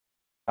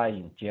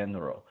in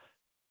general.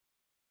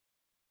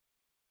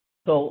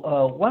 So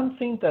one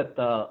thing that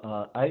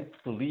I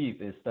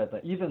believe is that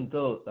even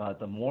though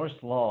the Moore's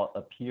law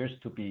appears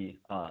to be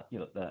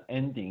the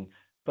ending,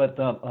 but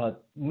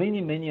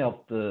many of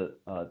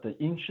the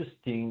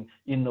interesting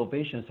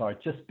innovations are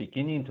just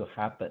beginning to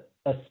happen,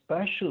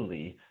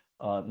 especially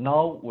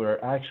now we're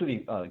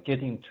actually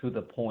getting to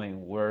the point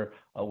where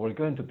we're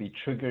going to be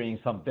triggering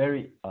some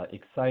very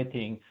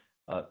exciting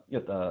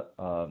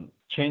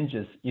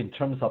changes in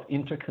terms of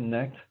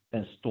interconnect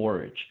and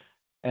storage.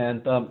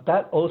 And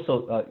that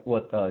also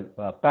would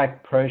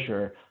back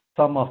pressure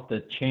some of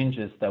the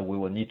changes that we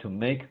will need to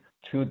make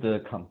to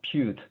the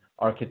compute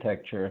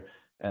architecture,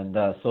 and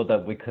so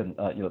that we can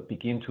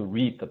begin to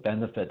reap the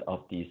benefit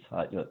of these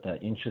the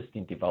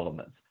interesting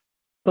developments.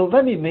 So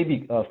let me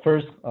maybe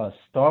first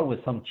start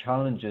with some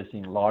challenges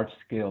in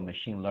large-scale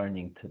machine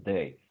learning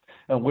today.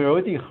 And we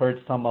already heard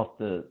some of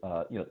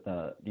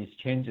these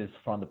changes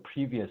from the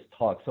previous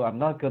talk, so I'm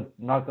not going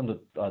to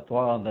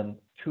dwell on them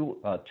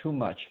too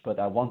much, but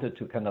I wanted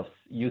to kind of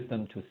use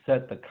them to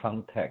set the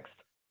context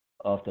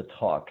of the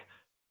talk.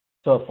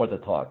 So for the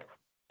talk,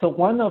 so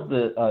one of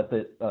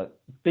the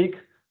big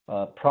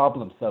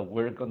problems that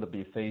we're going to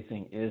be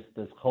facing is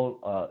this whole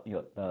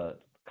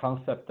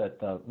concept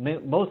that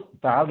most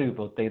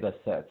valuable data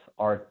sets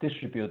are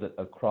distributed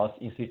across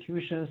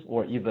institutions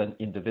or even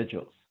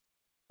individuals.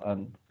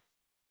 When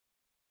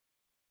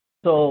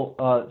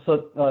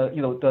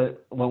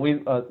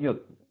we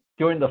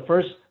during the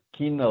first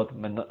keynote,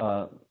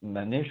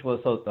 Manish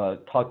also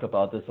talked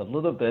about this a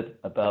little bit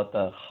about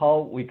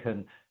how we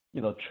can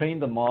train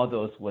the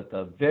models with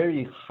a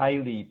very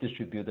highly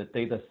distributed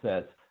data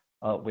sets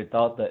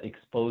without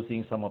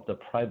exposing some of the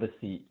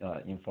privacy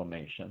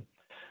information.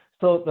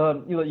 So,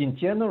 in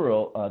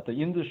general, the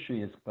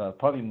industry is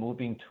probably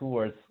moving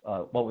towards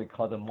what we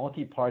call the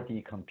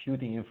multi-party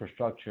computing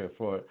infrastructure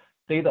for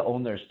data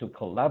owners to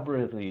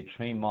collaboratively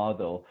train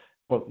model,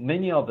 for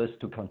many of us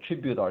to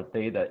contribute our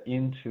data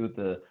into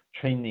the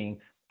training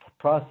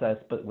process,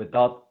 but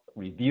without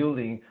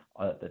revealing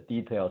the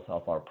details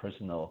of our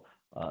personal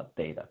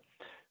data.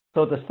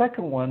 So the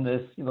second one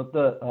is,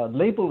 the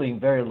labeling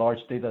very large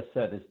data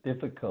set is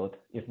difficult,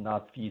 if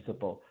not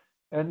feasible.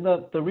 And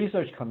the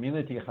research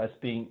community has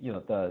been,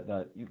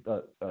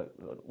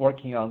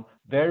 working on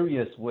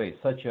various ways,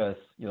 such as,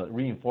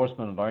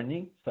 reinforcement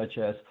learning, such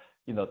as,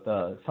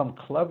 some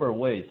clever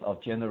ways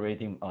of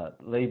generating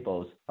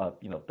labels,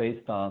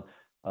 based on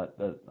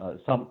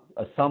some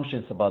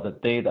assumptions about the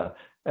data.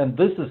 And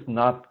this is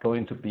not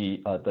going to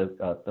be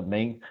the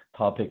main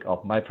topic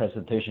of my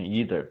presentation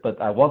either,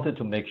 but I wanted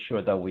to make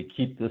sure that we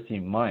keep this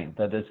in mind.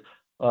 That is,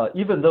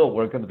 even though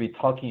we're going to be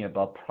talking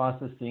about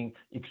processing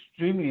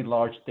extremely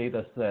large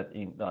data set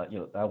in,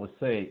 I would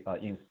say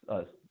in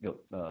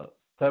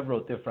several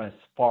different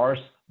sparse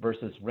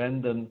versus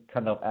random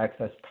kind of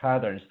access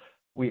patterns,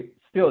 we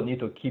still need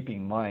to keep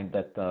in mind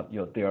that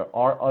there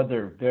are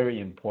other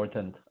very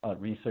important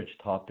research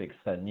topics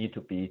that need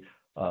to be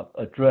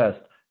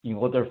addressed in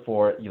order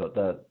for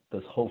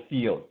this whole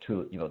field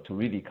to to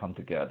really come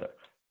together.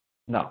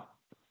 Now,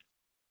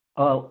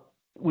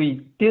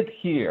 we did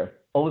hear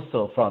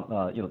also from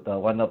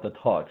one of the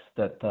talks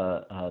that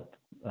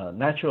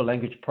natural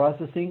language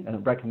processing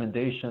and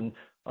recommendation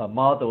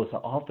models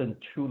are often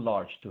too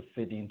large to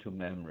fit into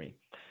memory.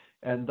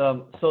 And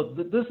so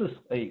this is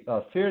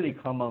a fairly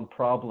common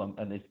problem,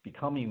 and it's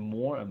becoming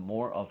more and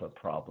more of a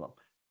problem.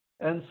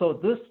 And so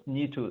this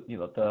need to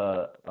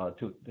to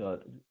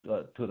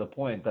the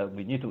point that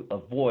we need to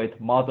avoid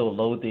model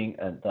loading,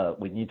 and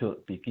we need to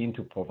begin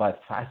to provide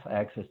fast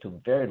access to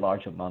very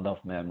large amount of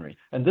memory.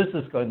 And this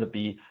is going to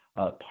be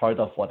part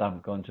of what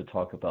I'm going to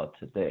talk about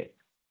today.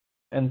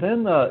 And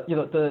then I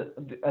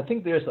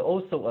think there's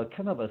also a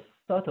kind of a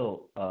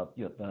subtle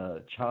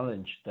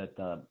challenge that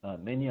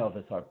many of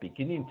us are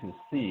beginning to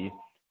see.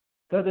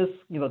 That is,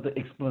 the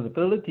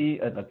explainability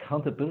and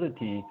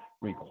accountability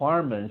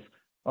requirements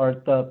are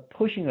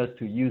pushing us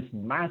to use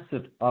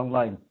massive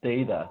online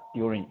data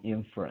during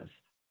inference.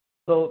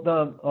 So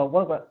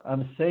what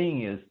I'm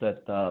saying is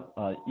that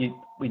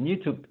we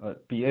need to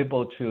be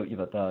able to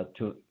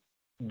to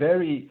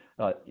very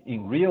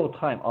in real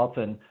time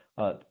often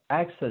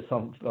access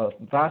some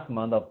vast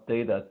amount of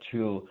data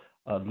to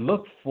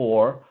look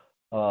for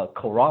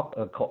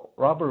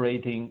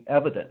corroborating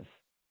evidence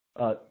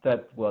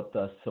that would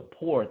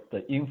support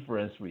the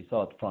inference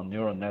result from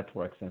neural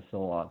networks and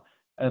so on.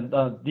 And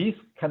these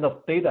kind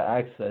of data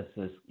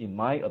accesses, in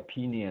my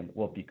opinion,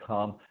 will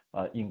become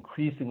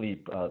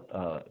increasingly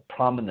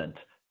prominent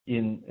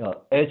in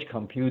edge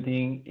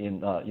computing,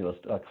 in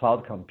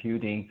cloud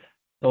computing,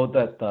 so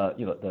that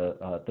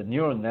the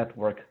neural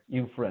network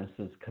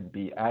inferences can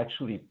be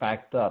actually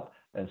backed up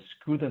and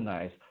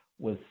scrutinized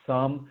with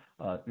some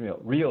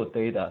real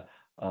data,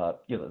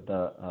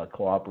 the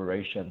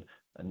corroboration,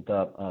 and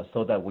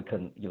so that we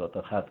can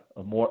to have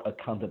a more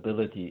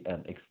accountability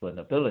and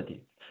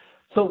explainability.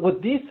 So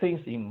with these things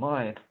in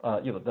mind,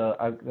 I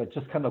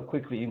just kind of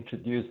quickly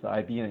introduced the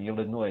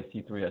IBM-Illinois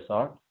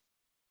C3SR.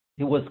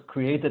 It was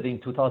created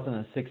in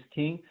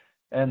 2016,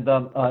 And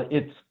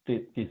it's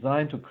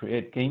designed to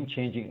create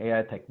game-changing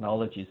AI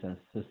technologies and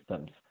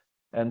systems.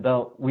 And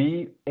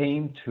we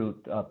aim to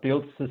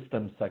build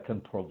systems that can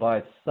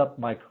provide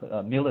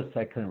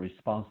millisecond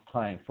response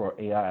time for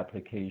AI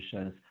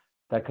applications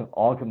that can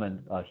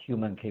augment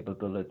human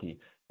capability.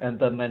 And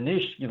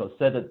Manish,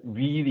 said it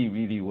really,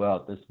 really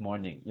well this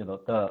morning.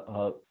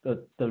 The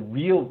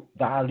real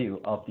value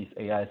of these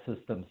AI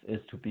systems is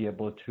to be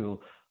able to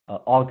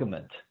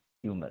augment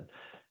human.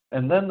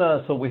 And then,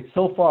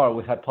 so far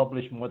we have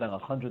published more than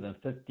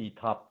 150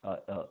 top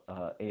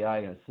AI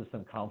and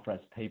system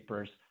conference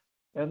papers.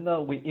 And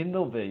we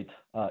innovate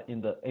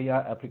in the AI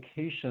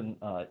application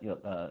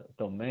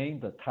domain,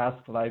 the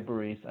task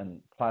libraries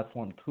and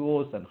platform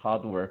tools and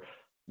hardware.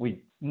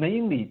 We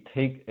mainly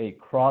take a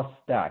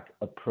cross-stack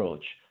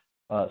approach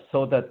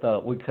so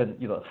that we can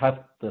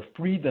have the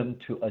freedom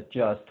to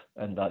adjust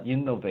and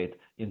innovate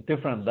in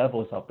different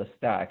levels of the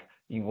stack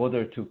in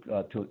order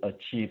to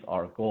achieve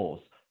our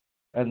goals.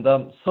 And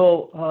this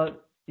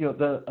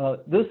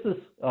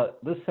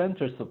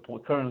center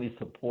currently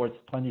supports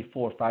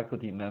 24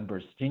 faculty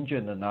members.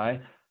 Jinjun and I,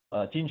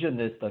 Jinjun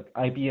is the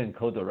IBM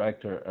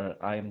co-director,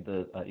 I am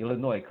the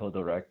Illinois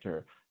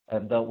co-director,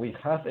 and we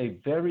have a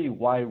very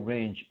wide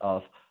range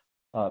of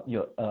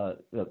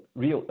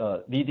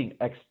real leading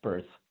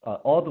experts,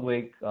 all the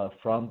way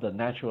from the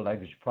natural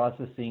language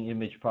processing,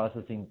 image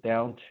processing,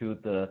 down to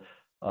the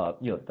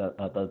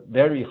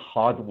very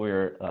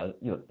hardware,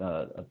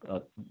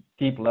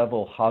 deep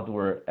level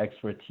hardware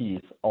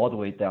expertise, all the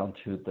way down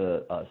to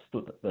the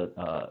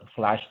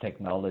flash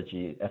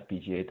technology,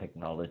 FPGA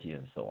technology,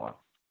 and so on.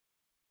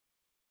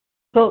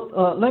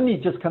 So let me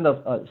just kind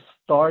of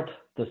start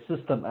the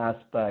system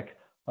aspect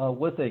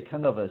with a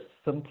kind of a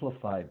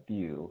simplified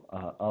view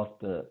of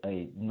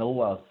a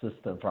NOAA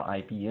system for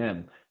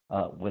IBM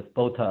with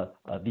both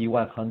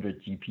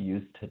V100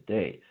 GPUs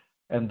today.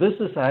 And this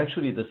is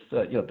actually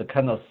the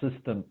kind of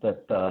system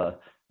that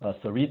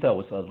Sarita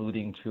was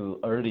alluding to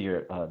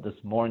earlier this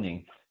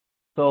morning.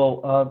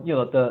 So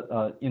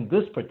in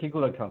this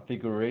particular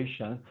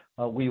configuration,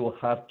 we will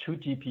have 2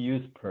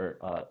 GPUs per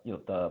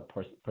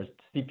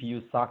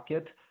CPU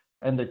socket,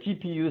 and the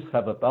GPUs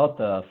have about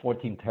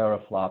 14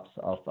 teraflops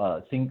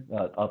of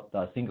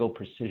single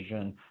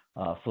precision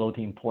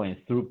floating point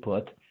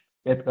throughput.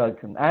 It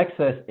can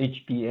access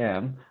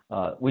HBM,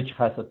 which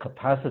has a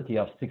capacity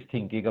of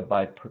 16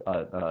 gigabytes,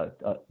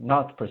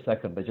 not per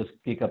second, but just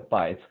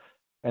gigabytes.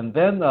 And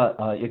then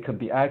it can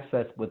be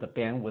accessed with a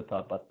bandwidth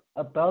of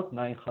about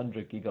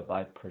 900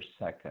 gigabytes per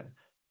second.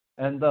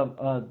 And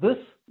this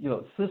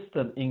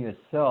system in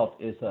itself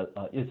is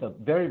a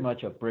very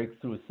much a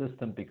breakthrough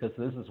system, because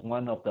this is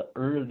one of the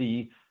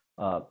early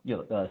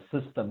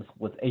systems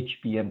with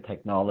HBM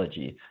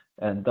technology.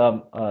 And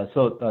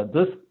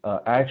this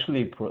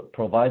actually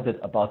provided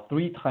about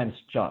 3 times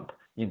jump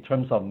in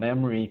terms of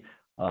memory,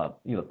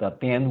 the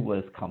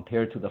bandwidth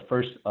compared to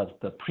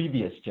the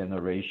previous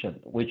generation,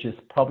 which is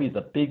probably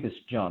the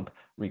biggest jump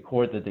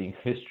recorded in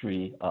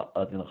history,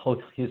 in the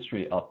whole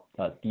history of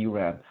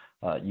DRAM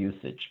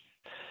usage.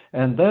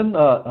 And then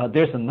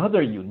there's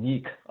another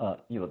unique,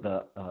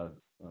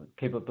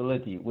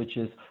 capability, which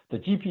is the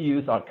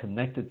GPUs are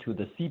connected to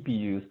the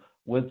CPUs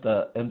with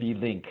the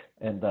NVLink,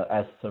 and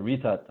as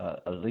Sarita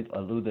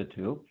alluded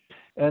to.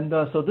 And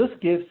so this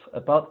gives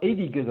about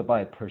 80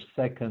 gigabytes per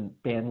second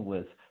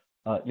bandwidth,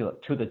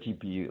 to the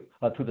GPU,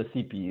 to the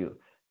CPU.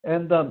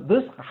 And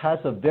this has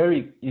a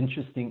very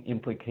interesting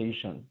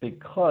implication,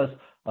 because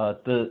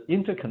the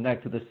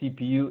interconnect to the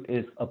CPU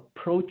is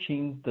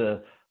approaching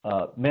the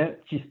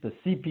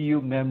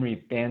CPU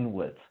memory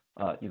bandwidth,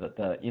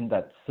 in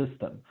that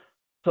system.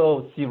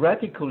 So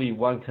theoretically,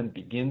 one can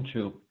begin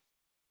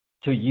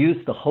to use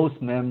the host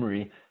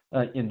memory.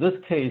 In this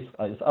case,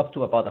 it's up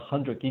to about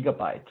 100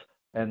 gigabytes,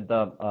 and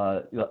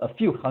a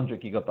few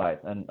hundred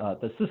gigabytes. And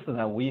the system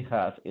that we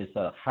have is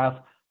a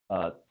half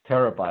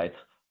terabyte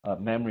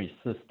memory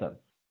system.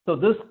 So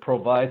this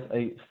provides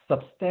a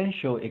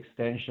substantial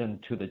extension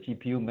to the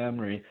GPU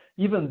memory,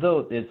 even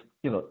though it's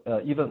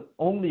even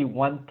only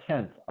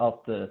 1/10 of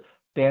the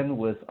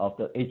bandwidth of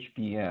the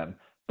HBM,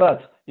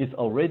 but it's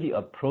already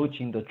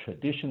approaching the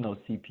traditional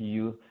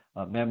CPU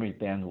memory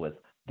bandwidth.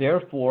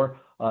 Therefore,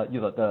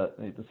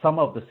 some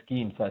of the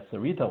schemes that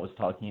Sarita was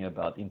talking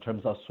about in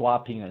terms of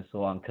swapping and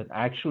so on can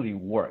actually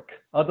work.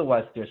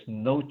 Otherwise, there's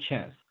no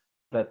chance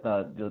that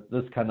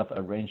this kind of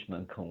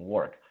arrangement can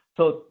work.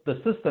 So the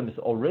system is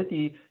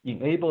already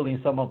enabling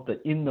some of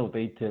the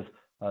innovative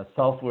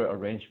software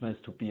arrangements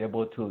to be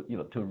able to,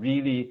 to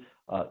really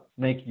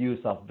make use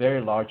of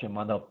very large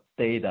amount of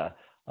data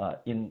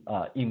in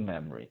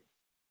memory.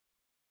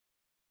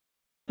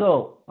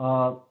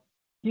 So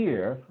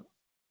here,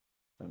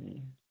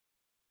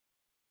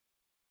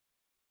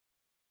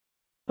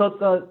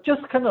 So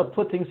just kind of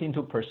put things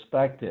into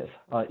perspective.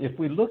 If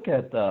we look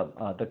at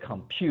the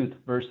compute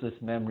versus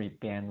memory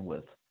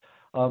bandwidth,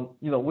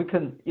 we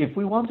can, if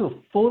we want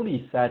to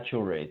fully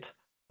saturate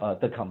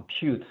the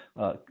compute,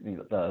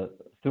 the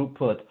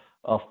throughput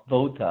of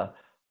VOTA,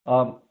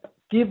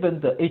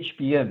 given the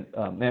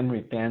HBM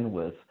memory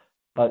bandwidth,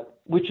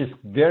 which is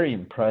very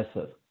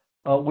impressive.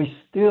 We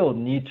still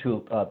need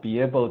to be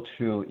able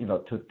to,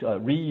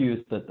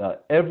 reuse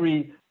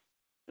every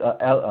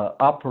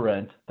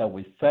operand that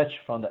we fetch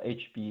from the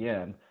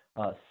HBM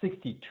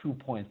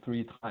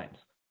 62.3 times,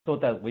 so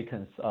that we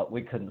can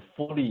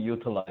fully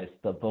utilize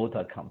the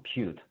VOTA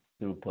compute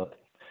throughput.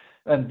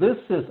 And this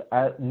is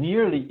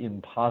nearly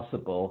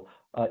impossible,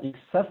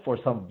 except for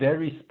some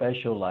very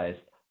specialized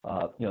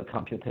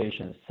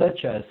computations,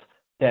 such as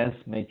dense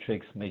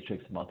matrix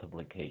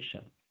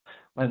multiplication.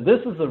 And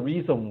this is the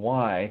reason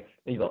why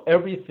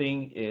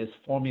everything is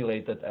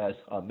formulated as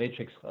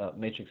matrix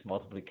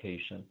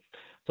multiplication.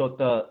 So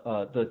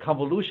the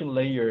convolution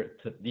layer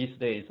these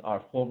days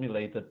are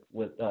formulated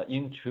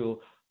into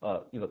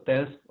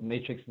dense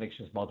matrix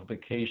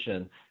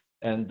multiplication,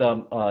 and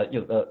then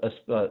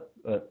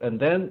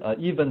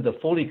even the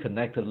fully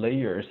connected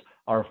layers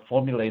are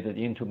formulated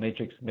into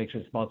matrix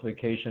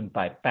multiplication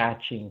by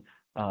batching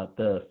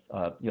the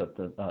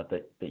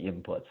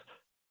inputs.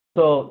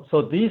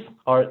 So these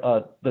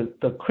are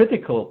the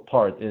critical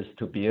part is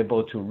to be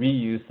able to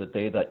reuse the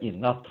data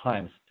enough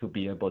times to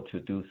be able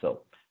to do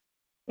so.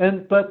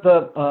 But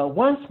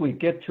once we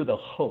get to the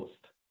host,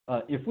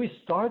 if we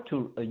start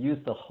to use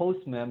the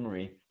host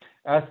memory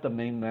as the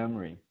main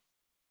memory,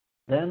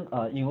 then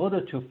in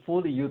order to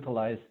fully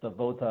utilize the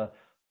VOTA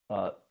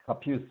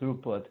compute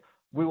throughput,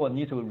 we will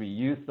need to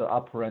reuse the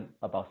operand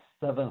about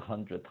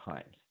 700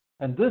 times.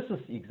 And this is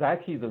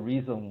exactly the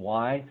reason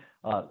why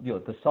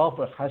the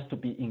software has to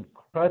be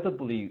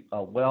incredibly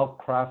well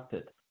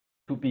crafted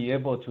to be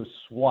able to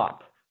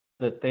swap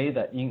the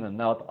data in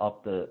and out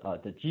of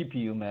the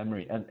GPU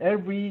memory. And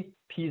every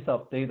piece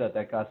of data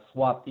that got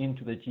swapped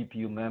into the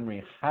GPU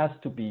memory has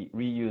to be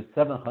reused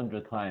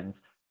 700 times,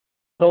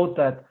 so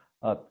that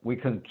we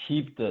can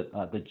keep the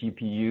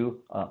GPU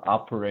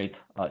operate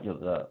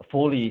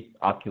fully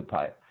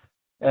occupied.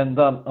 And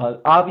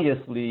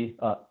obviously,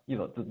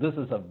 this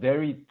is a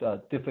very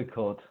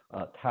difficult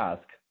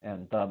task,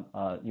 and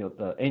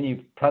any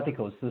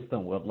practical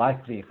system will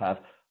likely have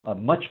a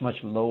much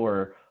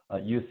lower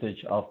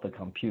usage of the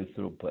compute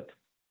throughput.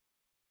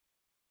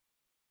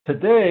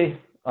 Today,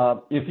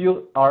 if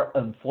you are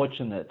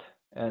unfortunate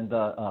and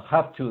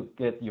have to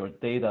get your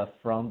data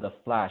from the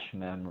flash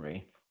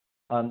memory,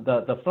 and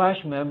the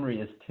flash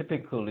memory is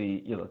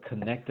typically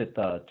connected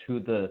to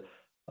the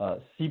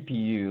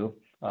CPU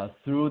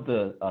through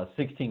the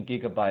 16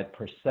 gigabyte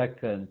per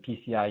second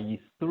PCIe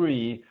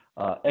 3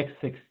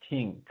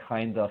 X16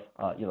 kind of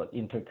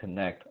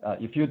interconnect.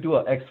 If you do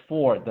a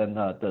X4, then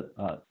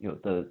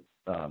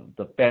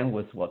the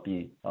bandwidth will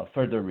be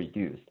further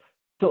reduced.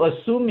 So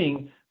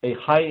assuming a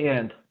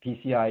high-end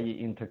PCIe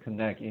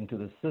interconnect into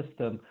the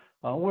system,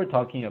 we're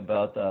talking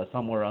about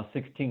somewhere around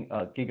 16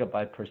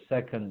 gigabyte per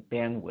second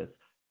bandwidth.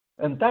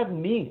 And that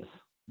means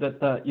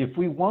that if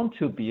we want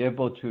to be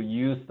able to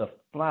use the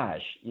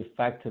flash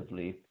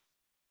effectively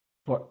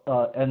for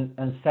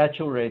and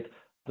saturate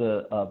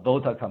the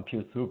VOTA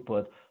compute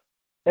throughput,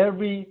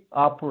 every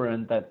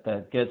operand that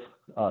gets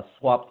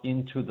swapped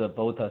into the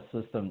VOTA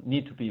system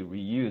need to be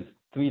reused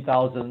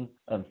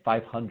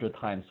 3,500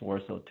 times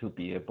or so to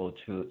be able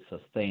to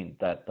sustain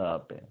that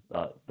the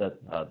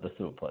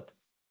throughput.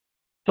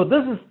 So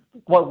this is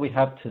what we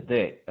have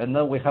today, and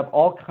then we have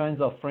all kinds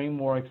of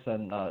frameworks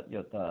and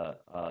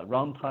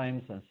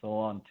runtimes and so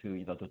on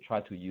to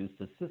try to use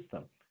the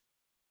system.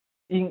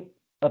 In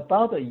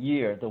about a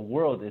year, the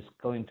world is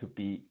going to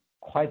be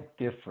quite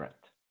different.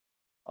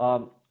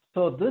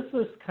 So this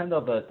is kind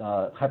of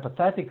a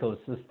hypothetical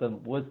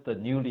system with the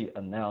newly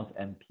announced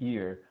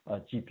Ampere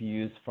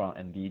GPUs from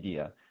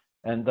NVIDIA.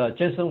 And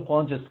Jensen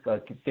Huang just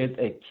did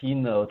a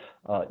keynote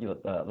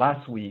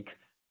last week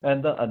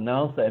and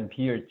announced the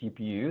Ampere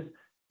GPUs.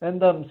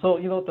 And so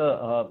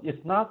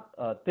it's not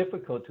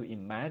difficult to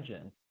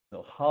imagine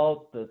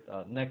how the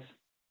next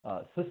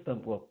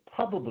system will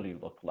probably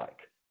look like.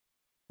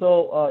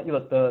 So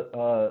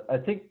I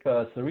think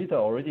Sarita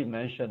already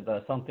mentioned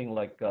something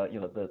like the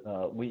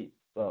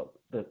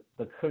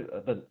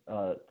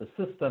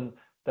system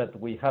that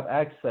we have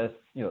access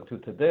to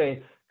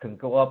today can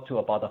go up to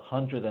about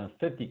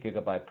 150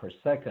 gigabyte per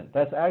second.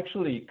 That's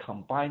actually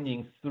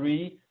combining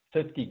 3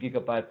 50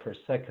 gigabyte per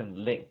second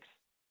links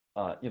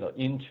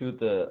into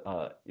the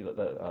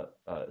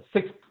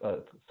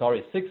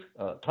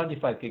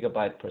 25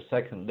 gigabyte per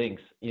second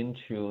links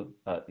into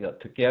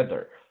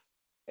together.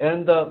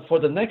 And for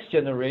the next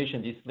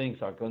generation, these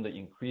links are going to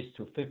increase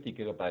to 50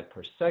 gigabyte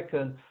per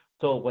second.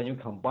 So when you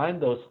combine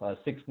those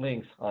 6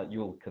 links,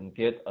 you can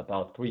get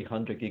about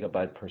 300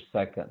 gigabyte per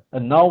second.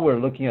 And now we're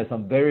looking at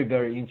some very,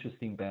 very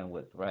interesting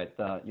bandwidth, right?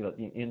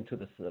 Into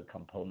the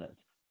components.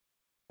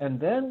 And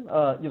then,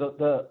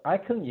 I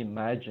can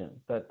imagine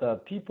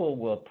that people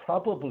will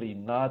probably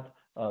not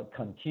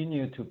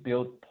continue to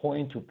build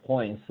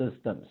point-to-point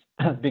systems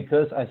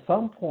because at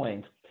some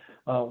point,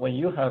 when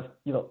you have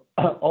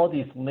all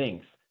these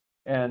links,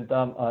 and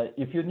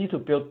if you need to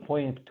build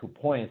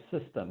point-to-point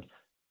systems,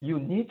 you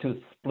need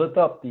to split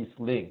up these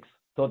links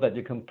so that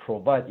you can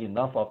provide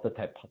enough of the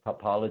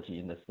topology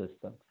in the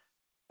system.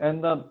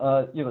 And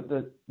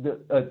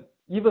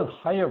even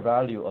higher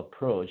value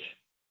approach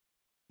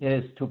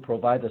is to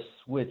provide a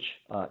switch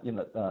in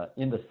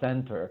the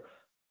center,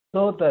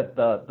 so that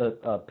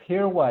the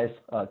pairwise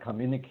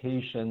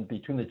communication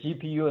between the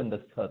GPU and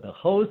the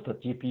host, the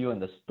GPU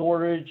and the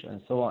storage,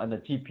 and so on, and the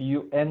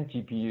GPU and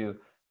GPU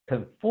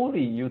can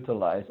fully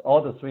utilize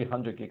all the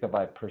 300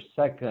 gigabyte per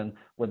second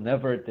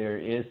whenever there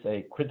is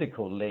a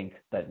critical link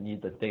that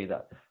needs the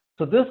data.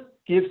 So this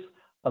gives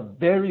a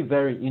very,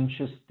 very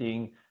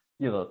interesting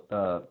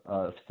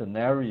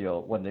scenario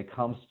when it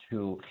comes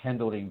to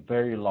handling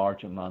very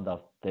large amount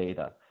of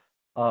data.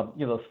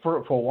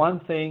 For one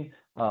thing,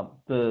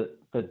 the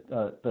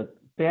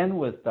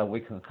bandwidth that we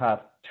can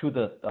have to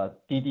the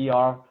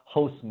DDR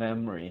host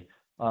memory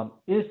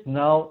is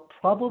now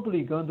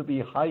probably going to be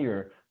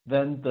higher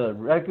than the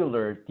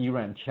regular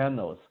DRAM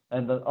channels,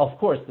 and of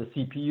course the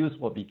CPUs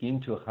will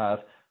begin to have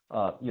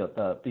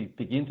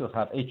begin to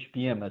have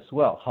HBM as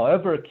well.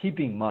 However, keep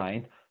in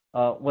mind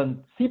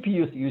when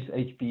CPUs use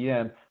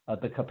HBM,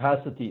 the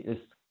capacity is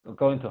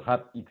going to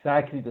have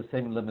exactly the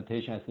same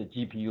limitation as the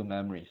GPU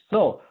memory.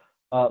 So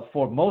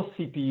for most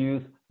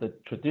CPUs, the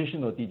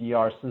traditional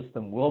DDR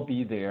system will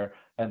be there,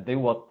 and they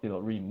will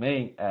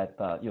remain at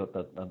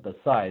the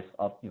size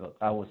of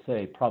I would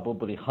say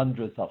probably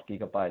hundreds of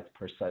gigabytes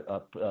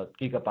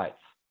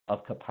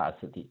of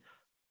capacity.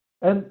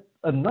 And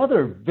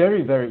another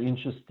very, very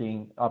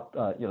interesting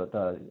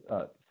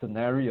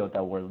scenario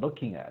that we're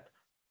looking at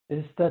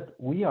is that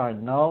we are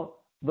now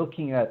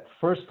looking at,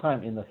 first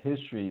time in the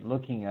history,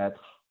 looking at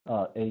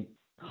a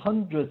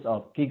hundreds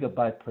of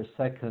gigabyte per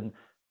second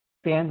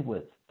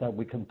bandwidth that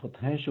we can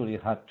potentially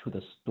have to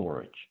the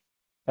storage.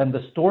 And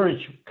the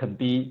storage can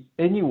be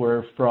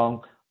anywhere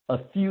from a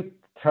few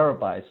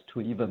terabytes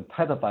to even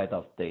petabyte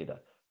of data.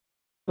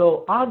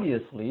 So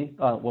obviously,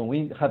 when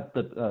we have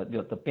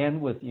the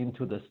bandwidth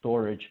into the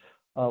storage,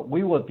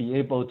 we will be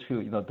able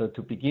to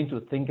to begin to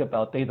think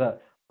about data,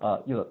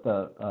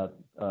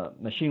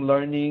 machine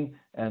learning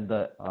and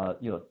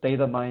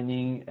data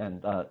mining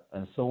and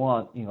so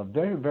on in a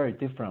very, very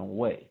different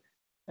way.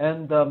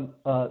 And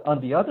on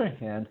the other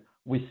hand,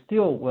 we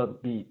still will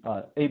be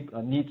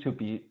need to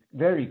be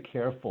very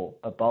careful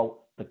about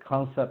the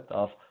concept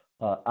of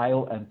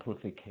I/O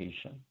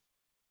amplification.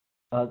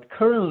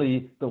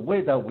 Currently, the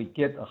way that we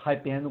get a high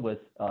bandwidth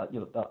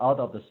out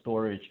of the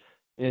storage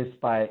is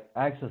by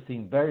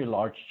accessing very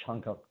large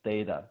chunk of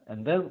data,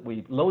 and then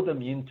we load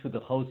them into the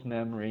host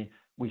memory.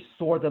 We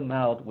sort them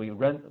out.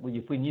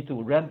 If we need to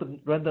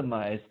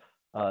randomize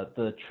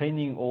the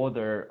training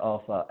order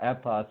of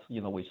APAs,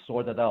 we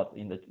sort it out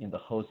in the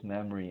host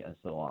memory and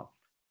so on.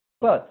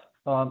 But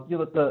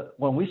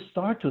when we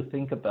start to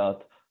think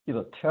about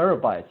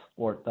terabytes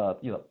or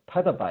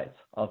petabytes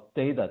of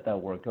data that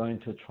we're going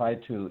to try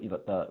to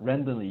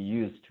randomly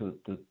use to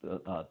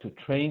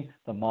train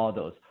the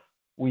models,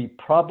 we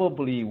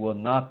probably will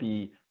not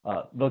be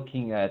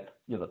looking at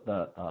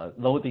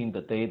loading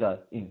the data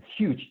in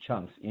huge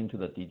chunks into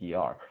the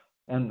DDR,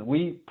 and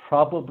we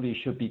probably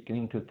should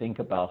begin to think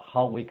about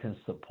how we can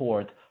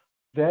support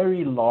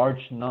very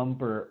large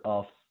number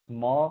of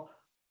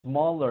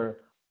smaller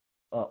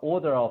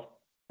order of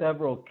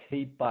several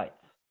K bytes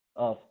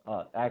of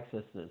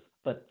accesses,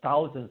 but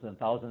thousands and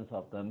thousands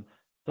of them,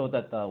 so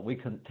that we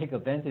can take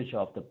advantage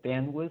of the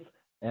bandwidth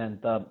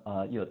and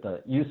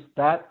use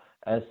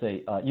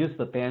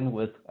the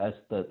bandwidth as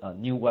the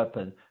new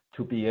weapon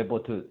to be able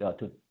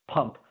to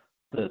pump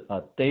the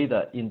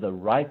data in the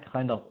right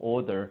kind of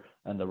order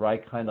and the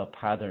right kind of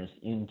patterns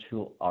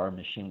into our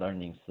machine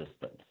learning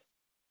systems.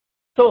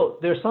 So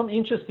there's some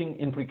interesting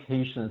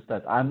implications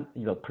that I'm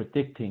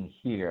predicting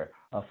here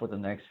for the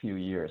next few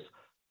years.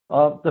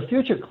 The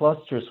future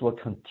clusters will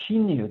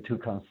continue to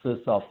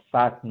consist of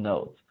fat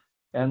nodes,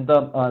 and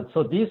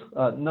so these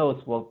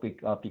nodes will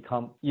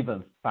become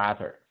even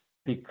fatter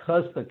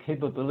because the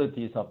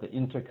capabilities of the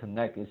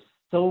interconnect is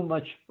so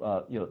much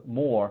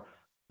more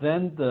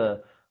than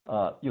the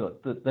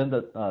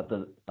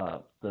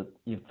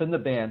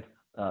InfiniBand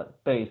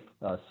based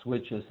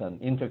switches and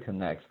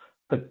interconnects.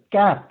 The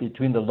gap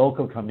between the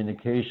local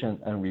communication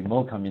and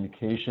remote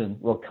communication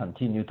will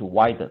continue to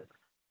widen.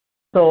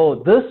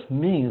 So this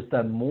means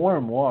that more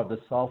and more of the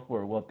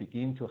software will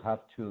begin to have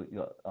to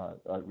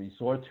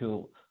resort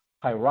to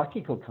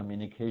hierarchical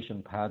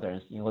communication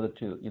patterns in order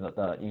to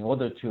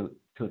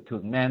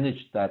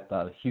manage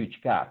that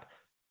huge gap.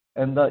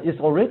 And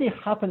it's already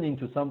happening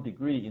to some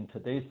degree in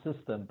today's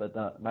system, but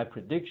my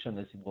prediction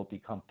is it will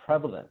become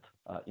prevalent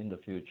in the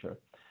future.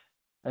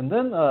 And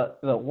then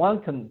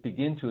one can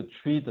begin to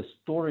treat the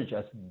storage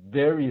as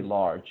very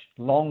large,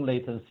 long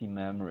latency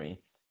memory.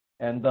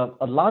 And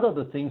a lot of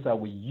the things that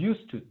we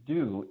used to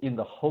do in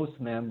the host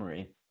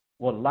memory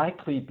will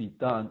likely be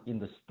done in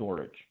the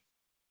storage.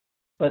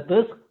 But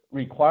this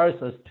requires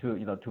us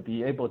to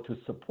be able to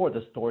support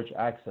the storage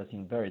access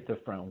in very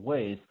different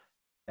ways.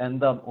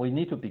 And we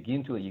need to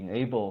begin to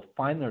enable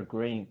finer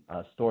grain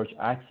storage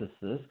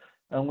accesses,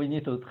 and we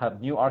need to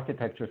have new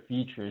architecture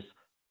features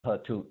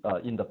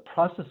in the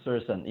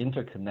processors and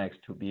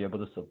interconnects to be able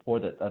to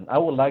support it. And I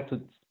would like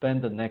to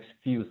spend the next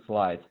few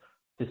slides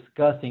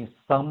discussing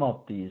some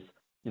of these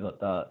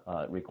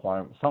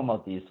requirement, some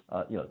of these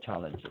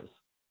challenges.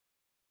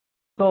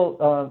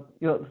 So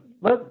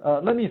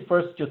let me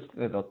first just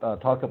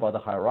talk about the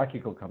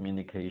hierarchical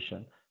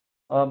communication.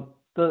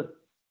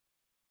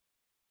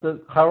 The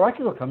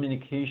hierarchical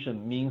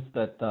communication means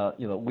that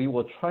we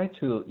will try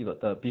to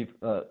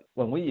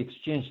when we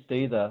exchange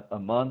data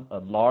among a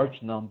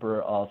large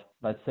number of,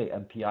 let's say,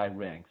 MPI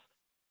ranks,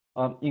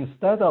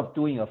 instead of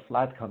doing a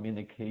flat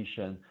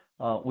communication,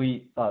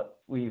 we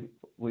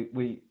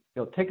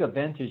take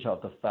advantage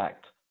of the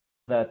fact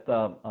that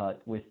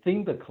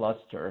within the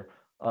cluster,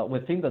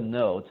 within the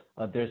node,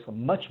 there's a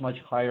much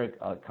higher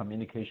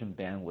communication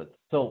bandwidth.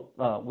 So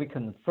we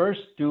can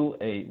first do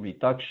a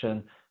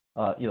reduction.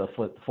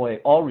 For a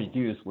all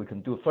reduce, we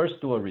can first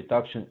do a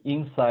reduction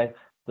inside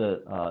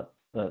the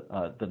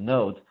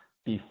node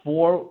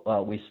before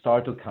we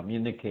start to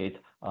communicate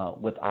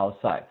with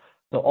outside.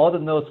 So all the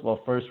nodes will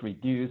first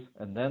reduce,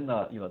 and then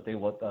they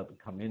will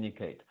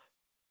communicate.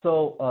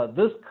 So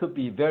this could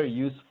be very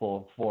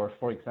useful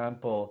for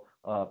example,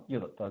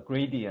 the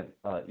gradient,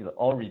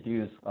 all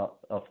reduce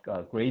of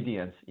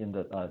gradients in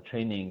the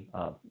training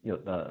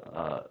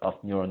of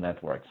neural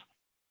networks.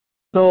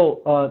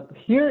 So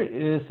here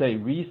is a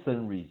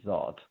recent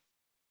result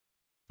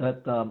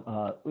that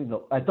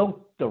I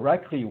don't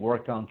directly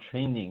work on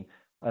training,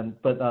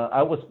 but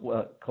I was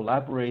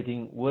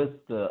collaborating with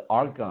the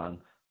Argonne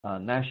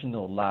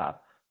National Lab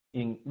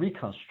in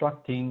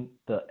reconstructing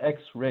the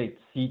X-ray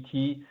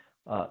CT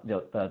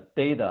the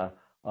data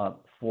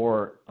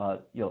for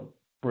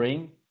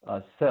brain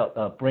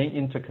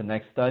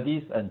interconnect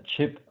studies and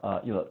chip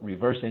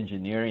reverse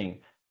engineering.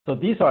 So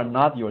these are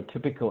not your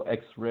typical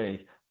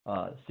X-ray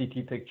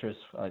CT pictures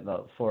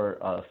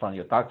from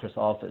your doctor's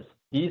office.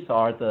 These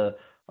are the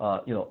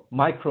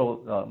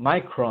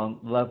micron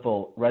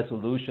level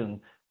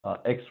resolution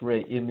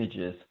X-ray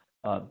images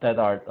that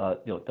are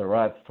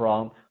derived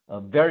from a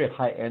very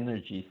high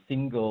energy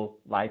single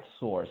light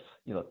source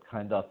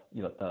kind of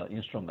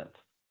instrument.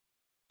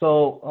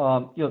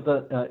 So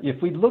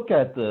if we look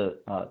at the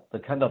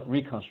kind of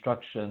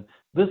reconstruction,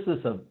 this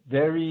is a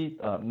very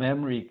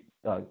memory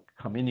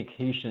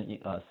communication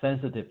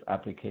sensitive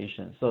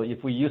application. So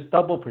if we use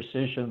double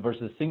precision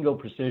versus single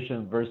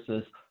precision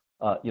versus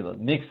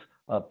mixed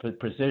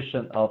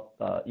precision of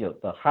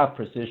the half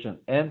precision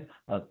and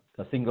a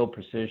single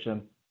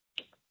precision,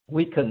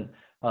 we can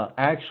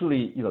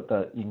actually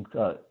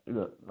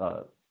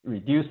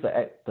reduce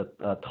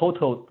the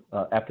total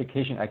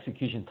application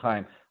execution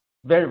time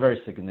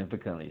very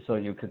significantly. So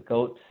you could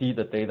go see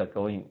the data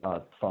going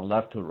from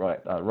left to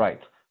right.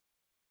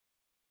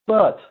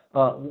 But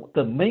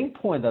the main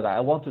point that I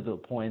wanted to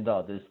point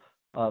out is,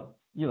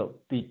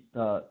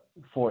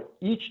 for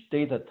each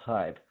data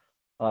type,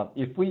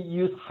 if we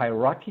use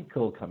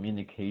hierarchical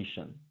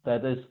communication,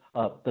 that is,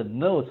 the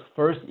nodes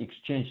first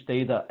exchange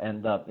data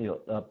and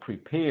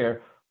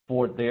prepare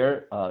for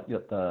their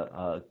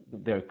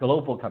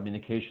global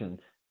communication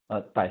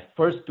by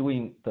first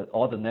doing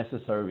all the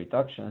necessary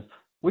reductions,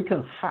 we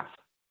can halve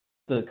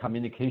the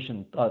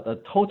communication,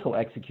 the total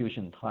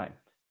execution time.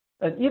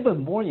 And even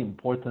more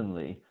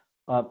importantly,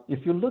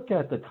 if you look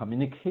at the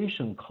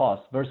communication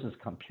cost versus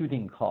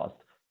computing cost,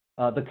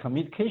 the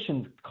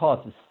communication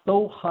cost is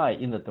so high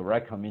in the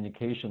direct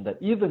communication that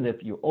even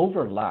if you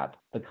overlap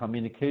the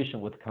communication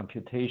with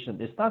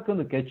computation, it's not going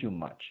to get you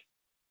much.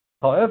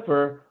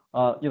 However,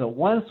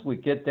 once we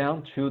get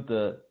down to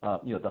the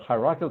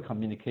hierarchical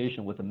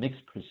communication with a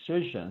mixed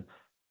precision,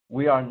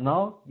 we are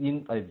now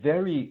in a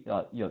very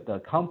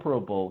the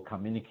comparable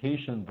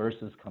communication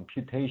versus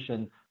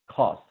computation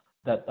cost.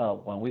 That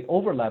when we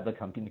overlap the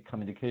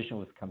communication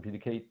with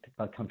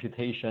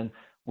computation,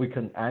 we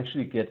can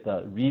actually get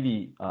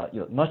really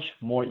much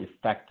more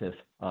effective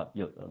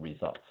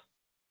results.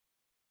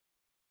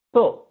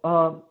 So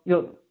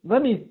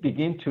let me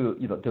begin to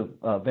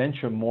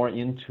venture more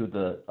into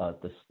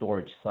the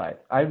storage side.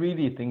 I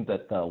really think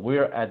that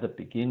we're at the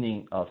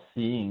beginning of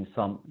seeing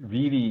some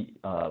really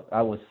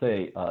I would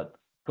say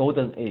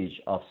golden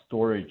age of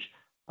storage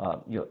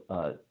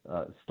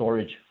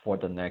storage for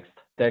the next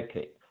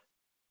decade.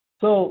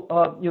 So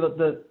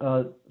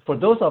for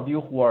those of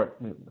you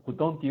who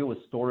don't deal with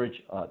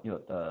storage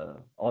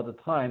all the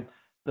time,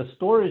 the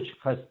storage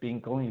has been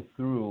going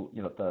through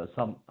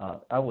some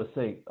I would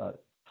say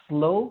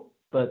slow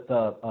but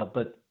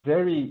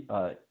very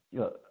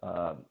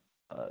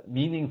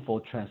meaningful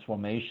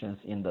transformations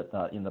in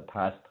the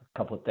past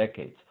couple of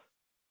decades.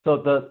 So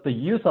the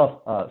use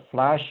of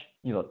flash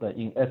in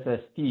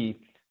SSD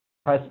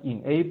has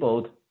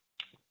enabled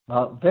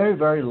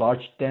very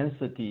large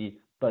density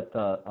but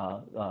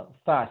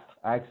fast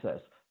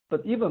access.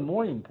 But even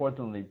more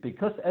importantly,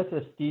 because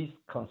SSDs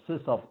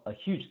consist of a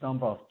huge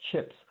number of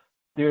chips,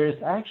 there is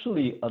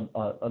actually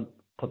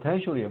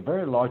potentially a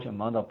very large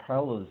amount of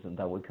parallelism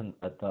that we can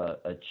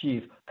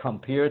achieve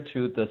compared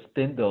to the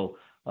spindle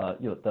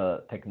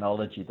the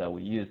technology that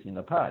we used in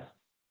the past.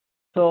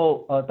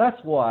 So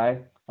that's why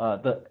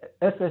the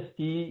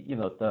SSD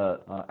the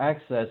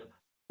access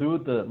through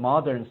the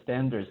modern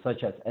standards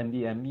such as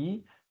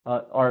NVMe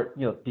are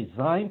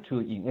designed to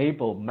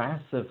enable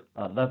massive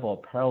level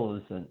of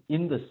parallelism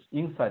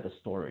inside the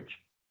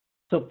storage.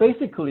 So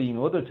basically, in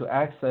order to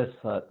access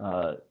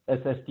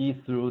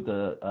SSD through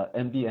the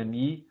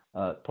NVMe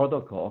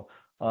protocol,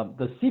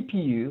 the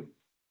CPU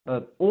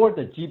or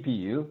the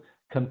GPU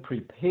can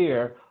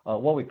prepare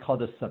what we call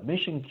the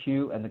submission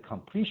queue and the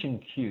completion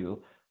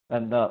queue,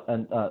 and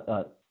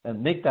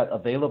make that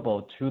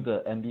available to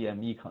the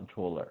NVMe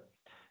controller.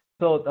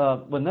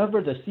 So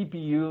whenever the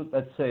CPU,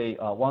 let's say,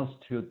 wants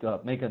to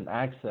make an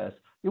access,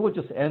 it will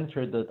just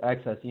enter the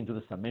access into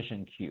the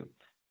submission queue.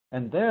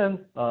 And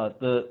then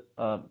the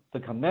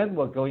command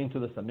will go into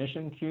the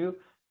submission queue,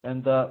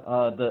 and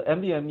the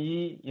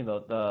NVMe,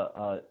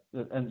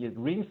 and it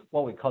rings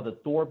what we call the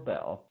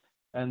doorbell.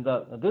 And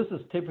this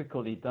is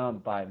typically done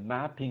by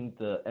mapping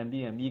the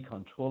NVMe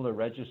controller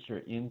register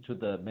into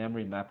the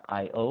memory map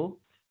I/O.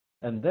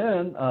 And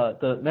then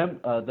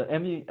the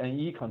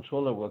NVMe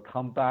controller will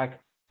come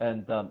back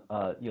and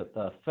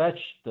fetch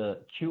the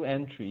queue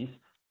entries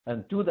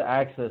and do the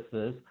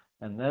accesses,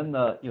 and then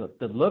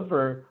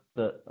deliver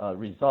the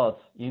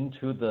results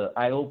into the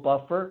I/O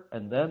buffer,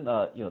 and then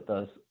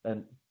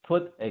and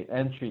put an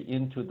entry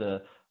into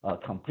the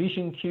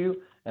completion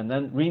queue, and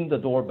then ring the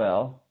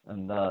doorbell,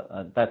 and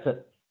that's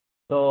it.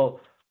 So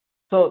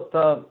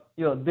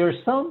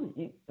there's some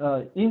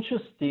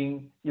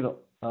interesting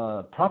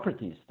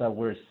properties that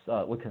we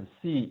can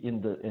see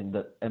in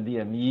the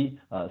NVMe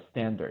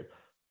standard.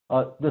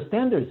 The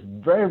standard is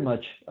very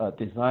much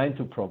designed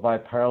to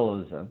provide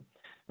parallelism.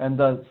 And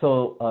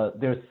so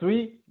there are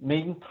three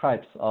main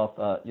types of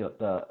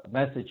the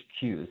message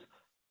queues.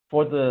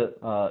 For the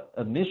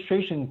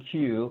administration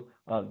queue,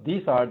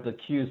 these are the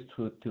queues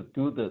to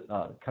do the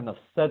kind of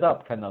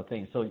setup kind of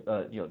thing. So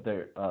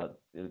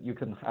you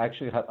can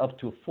actually have up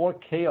to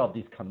 4K of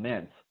these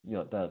commands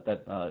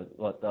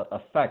that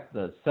affect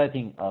the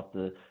setting of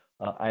the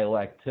I/O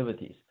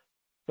activities.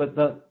 But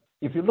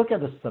if you look at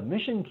the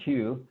submission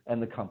queue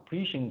and the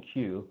completion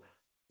queue,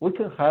 we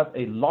can have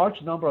a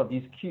large number of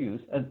these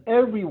queues, and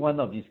every one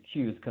of these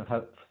queues can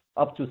have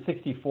up to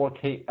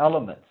 64K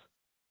elements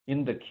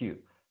in the queue.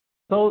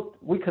 So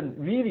we can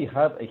really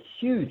have a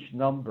huge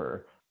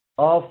number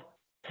of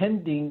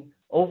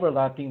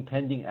overlapping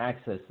pending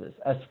accesses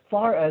as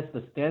far as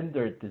the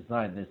standard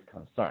design is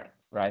concerned,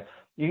 right,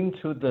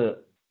 into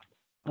the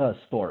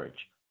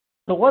storage.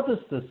 So what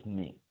does this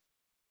mean?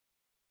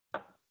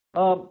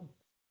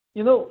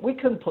 We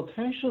can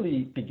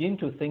potentially begin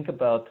to think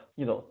about,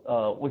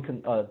 we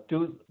can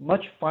do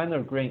much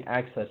finer grain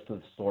access to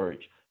the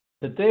storage.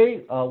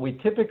 Today, we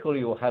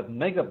typically will have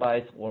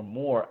megabytes or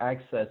more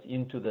access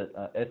into the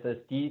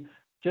SSD,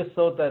 just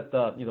so that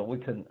we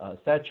can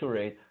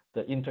saturate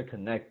the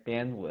interconnect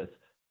bandwidth,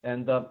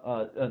 and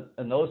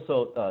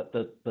also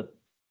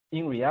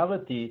in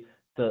reality,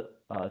 the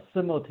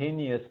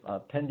simultaneous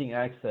pending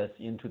access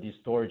into the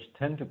storage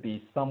tend to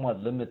be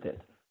somewhat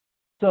limited.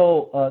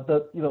 So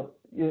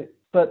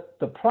but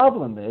the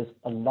problem is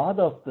a lot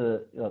of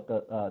the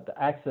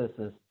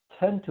accesses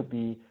tend to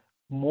be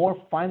more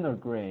finer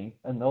grain,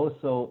 and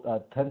also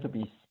tend to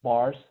be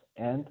sparse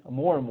and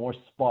more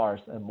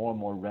sparse and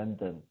more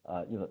random,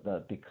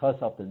 because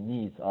of the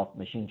needs of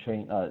machine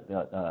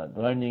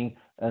learning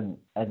and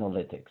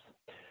analytics.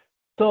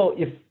 So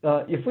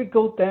if we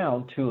go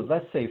down to,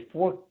 let's say,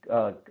 4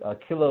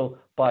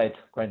 kilobyte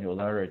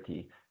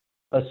granularity,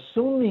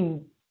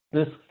 assuming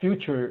this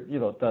future,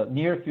 the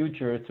near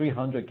future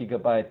 300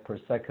 gigabyte per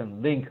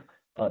second link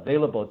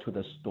available to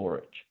the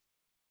storage,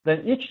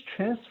 then each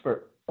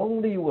transfer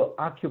only will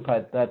occupy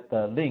that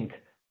link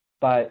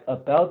by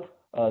about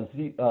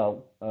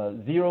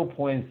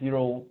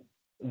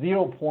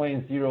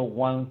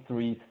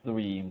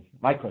 0.0133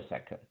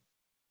 microsecond.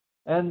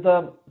 And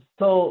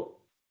so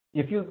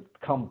if you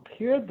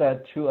compare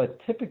that to a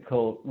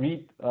typical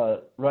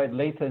read-write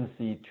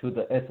latency to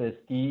the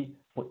SSD,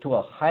 to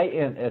a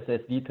high-end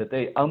SSD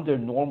today under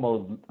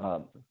normal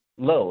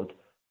load,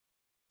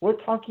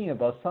 we're talking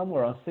about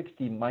somewhere around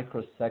 60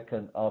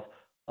 microsecond of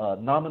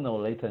nominal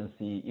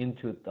latency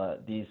into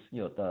these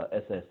the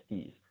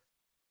SSDs.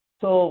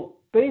 So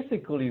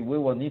basically, we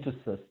will need to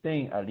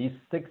sustain at least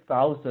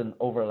 6,000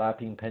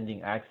 overlapping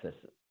pending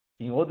accesses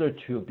in order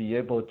to be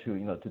able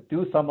to to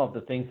do some of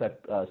the things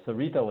that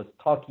Sarita was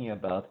talking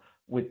about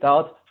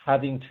without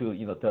having to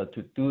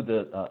to do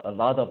a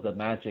lot of the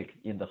magic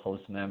in the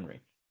host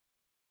memory.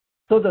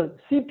 So the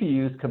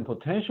CPUs can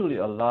potentially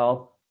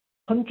allow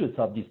hundreds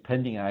of these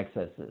pending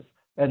accesses.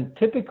 And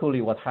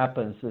typically what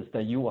happens is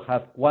that you will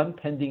have one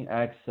pending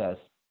access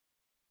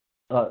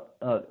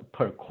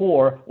per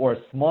core, or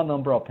a small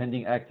number of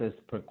pending access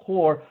per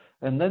core.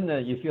 And then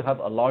if you have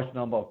a large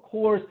number of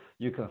cores,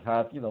 you can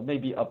have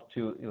maybe up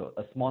to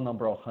a small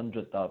number of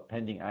hundreds of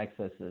pending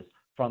accesses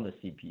from the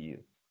CPU.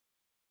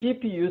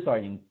 GPUs are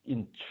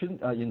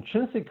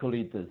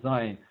intrinsically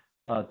designed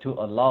to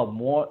allow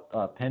more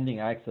pending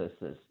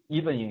accesses,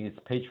 even in its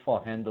page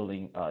fault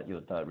handling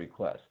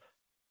requests.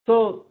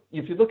 So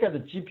if you look at the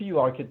GPU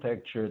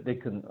architecture, they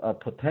can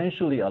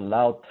potentially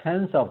allow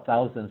tens of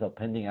thousands of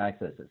pending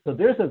accesses. So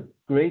there's a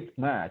great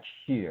match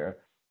here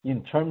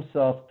in terms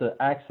of the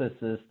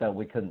accesses that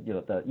we can,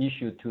 the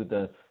issue to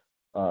the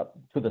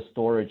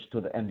storage to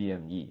the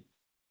NVMe.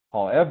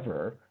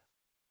 However,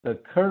 the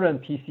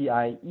current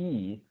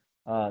PCIe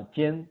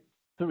Gen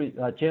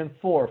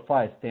 4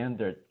 5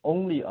 standard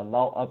only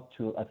allow up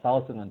to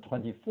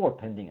 1,024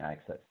 pending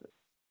accesses.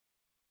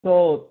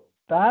 So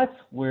that's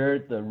where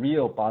the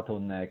real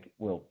bottleneck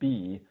will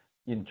be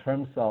in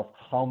terms of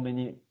how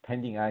many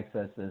pending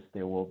accesses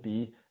there will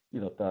be,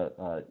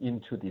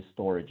 into these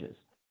storages.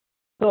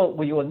 So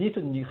we will need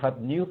to have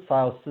new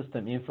file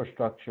system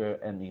infrastructure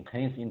and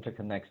enhanced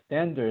interconnect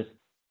standards,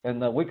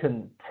 and we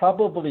can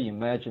probably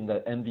imagine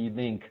that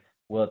NVLink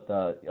would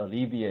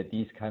alleviate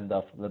these kind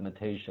of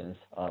limitations,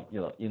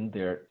 in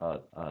their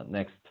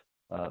next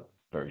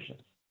versions.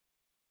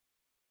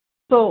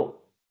 So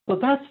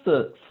that's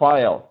the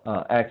file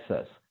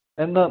access,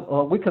 and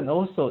we can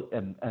also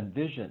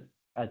envision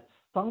at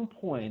some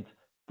point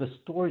the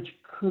storage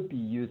could be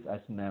used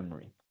as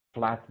memory,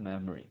 flat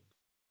memory.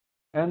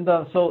 And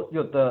so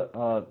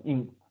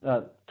in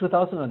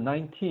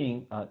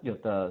 2019,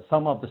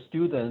 some of the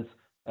students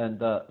and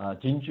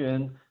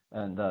Jinjun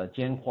and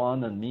Jian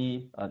Huang and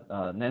me,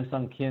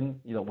 Nansung Kim,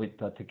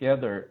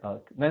 together.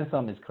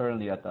 Nansung is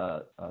currently at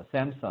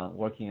Samsung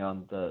working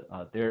on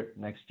their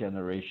next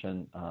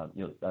generation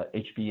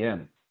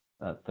HBM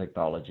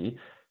technology.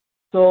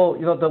 So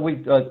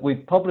we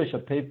published a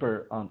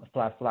paper on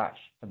flat flash,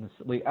 and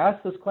we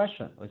asked this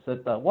question. We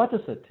said, what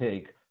does it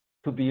take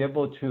to be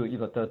able to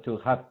to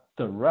have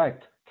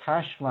direct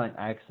cache line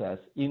access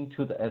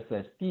into the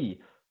SSD,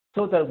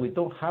 so that we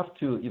don't have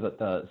to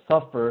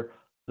suffer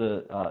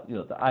the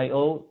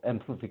I/O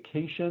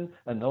amplification,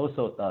 and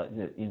also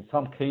in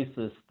some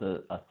cases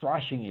the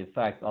thrashing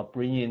effect of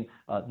bringing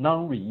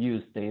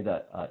non-reused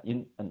data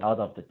in and out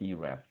of the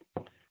DRAM.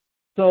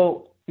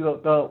 So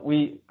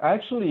we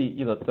actually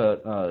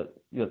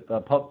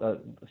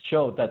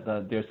show that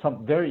there's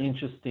some very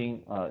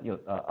interesting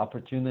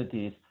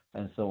opportunities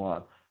and so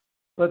on.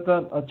 But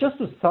just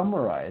to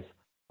summarize,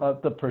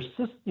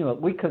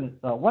 we can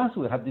once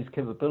we have this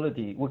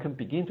capability, we can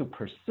begin to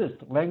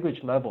persist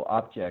language level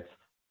objects,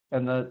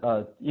 and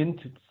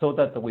so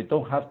that we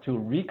don't have to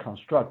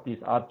reconstruct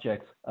these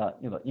objects,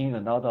 in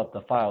and out of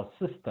the file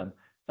system,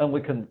 and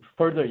we can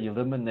further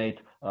eliminate,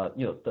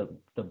 the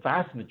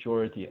vast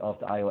majority of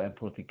the I/O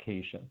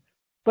amplification.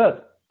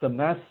 But the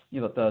mass,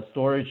 the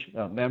storage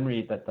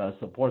memory that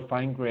support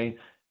fine grain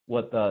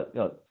would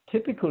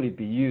typically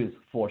be used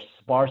for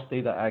sparse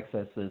data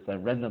accesses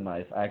and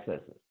randomized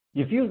accesses.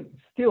 If you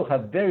still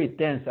have very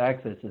dense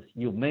accesses,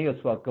 you may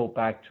as well go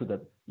back to the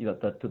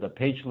to the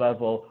page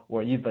level,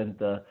 or even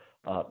the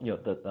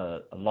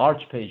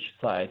large page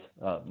size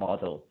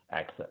model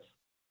access.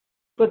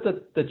 But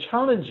the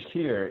challenge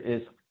here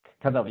is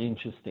kind of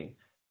interesting.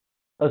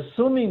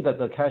 Assuming that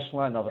the cache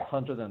line of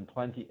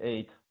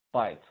 128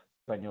 bytes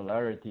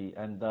granularity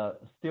and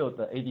still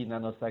the 80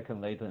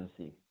 nanosecond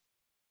latency.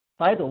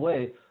 By the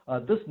way,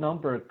 this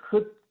number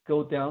could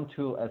go down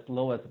to as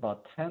low as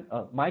about 10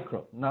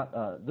 micro.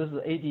 This is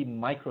 80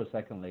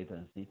 microsecond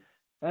latency,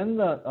 and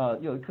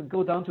it could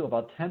go down to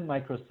about 10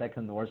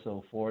 microsecond or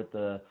so for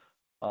the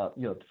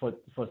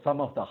for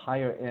some of the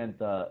higher end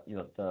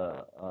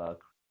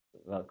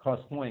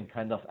cross-point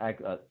kind of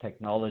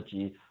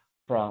technology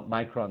from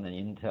Micron and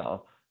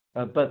Intel.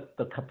 But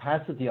the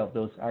capacity of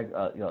those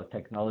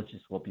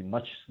technologies will be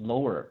much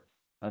lower,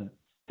 and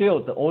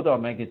still the order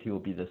of magnitude will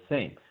be the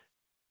same.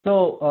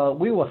 So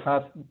we will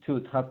have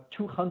to have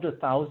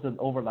 200,000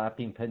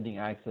 overlapping pending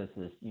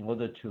accesses in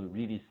order to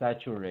really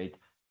saturate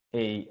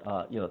a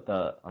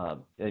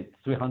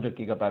 300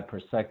 gigabyte per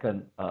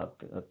second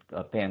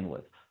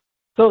bandwidth.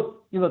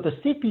 So the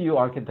CPU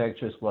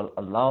architectures will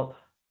allow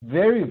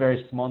very,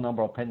 very small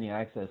number of pending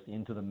access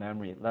into the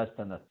memory, less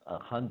than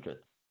 100.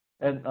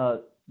 And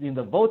in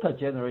the Volta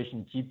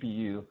generation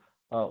GPU,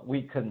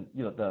 we can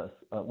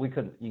we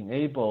can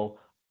enable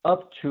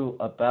up to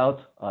about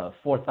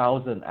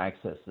 4,000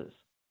 accesses.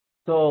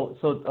 So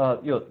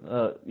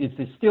it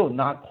is still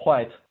not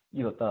quite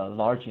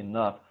large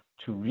enough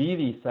to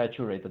really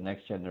saturate the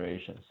next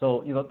generation.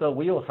 So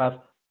we will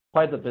have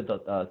quite a bit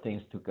of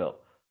things to go.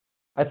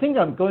 I think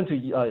I'm going to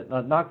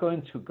not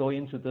going to go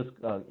into this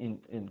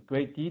in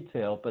great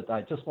detail, but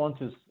I just want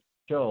to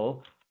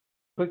show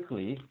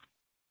quickly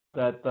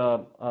that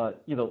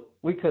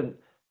we can,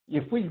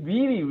 if we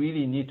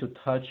really need to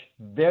touch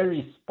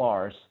very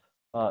sparse,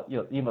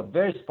 in a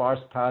very sparse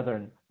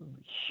pattern,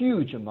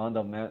 huge amount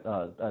of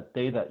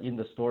data in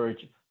the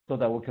storage, so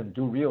that we can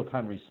do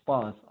real-time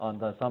response on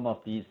some of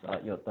these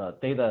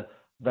data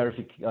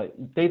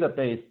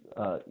database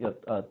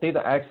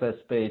data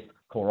access-based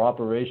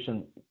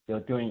corroboration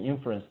during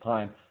inference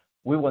time.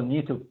 We will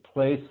need to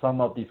place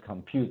some of these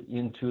compute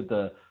into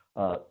the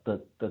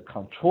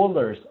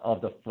controllers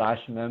of the flash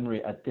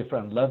memory at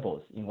different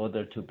levels in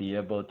order to be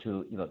able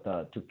to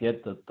to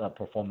get the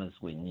performance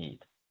we need.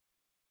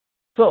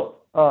 So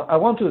I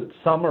want to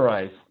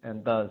summarize,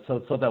 and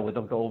so that we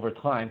don't go over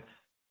time.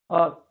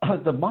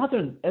 The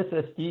modern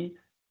SSD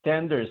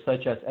standards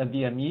such as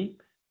NVMe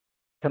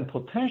can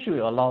potentially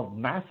allow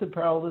massive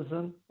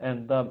parallelism,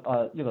 and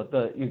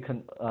you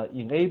can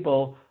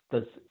enable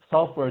the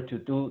software to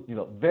do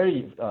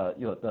very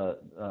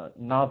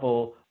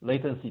novel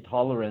latency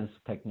tolerance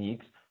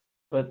techniques,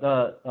 but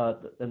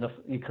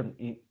you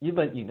can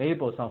even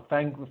enable some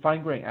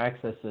fine-grained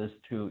accesses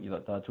to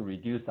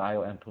reduce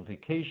I/O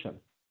amplification.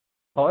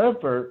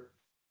 However,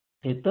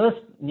 it does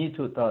need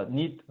to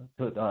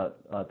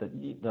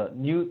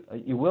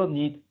you will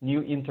need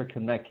new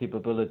interconnect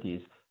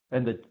capabilities,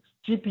 and the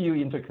GPU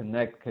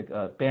interconnect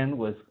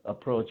bandwidth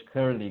approach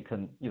currently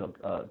can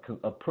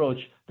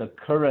approach the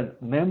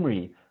current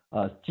memory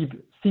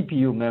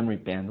CPU memory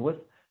bandwidth.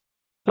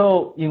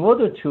 So in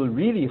order to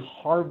really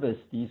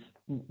harvest these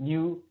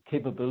new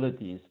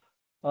capabilities,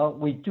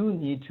 we do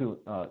need to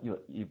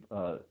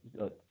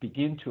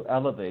begin to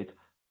elevate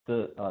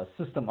the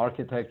system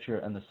architecture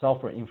and the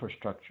software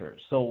infrastructure.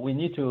 So we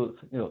need to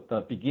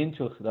begin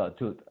to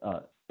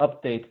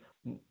update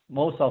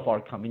most of our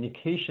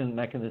communication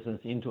mechanisms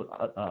into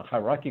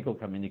hierarchical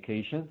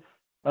communication,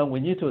 and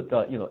we need to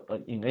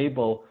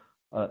enable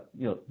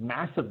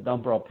massive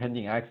number of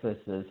pending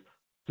accesses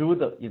through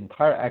the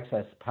entire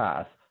access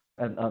path,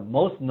 and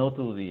most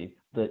notably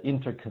the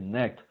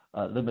interconnect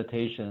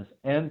limitations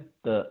and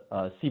the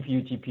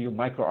CPU GPU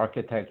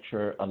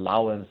microarchitecture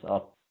allowance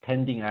of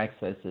pending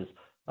accesses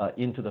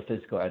into the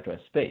physical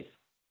address space.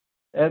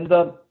 And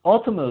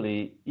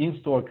ultimately,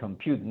 in-store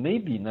compute may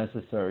be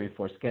necessary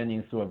for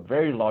scanning through a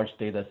very large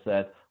data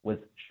set with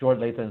short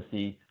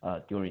latency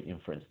during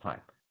inference time.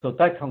 So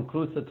that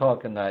concludes the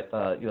talk, and I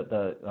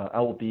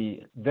will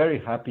be very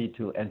happy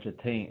to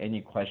entertain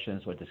any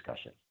questions or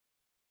discussions.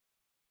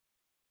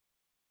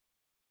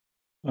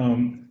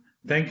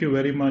 Thank you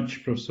very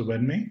much, Professor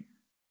Wen-mei.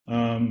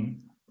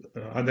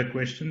 Other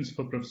questions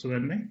for Professor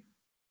Wen-mei?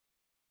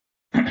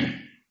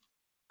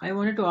 I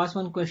wanted to ask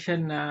one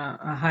question.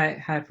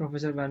 Hi,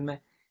 Professor Wen-mei.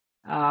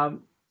 Hi.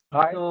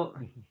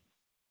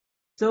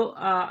 So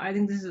I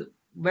think this is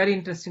very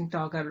interesting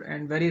talk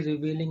and very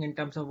revealing in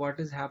terms of what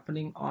is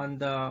happening on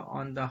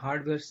the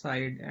hardware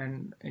side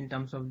and in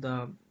terms of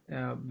the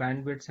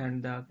bandwidths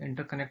and the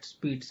interconnect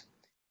speeds.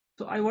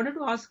 So I wanted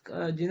to ask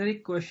a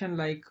generic question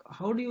like,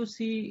 how do you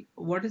see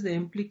what is the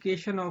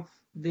implication of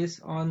this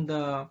on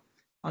the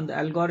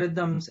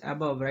algorithms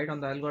above, right,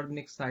 on the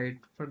algorithmic side?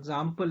 For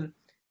example,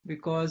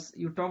 because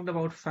you talked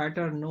about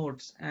fatter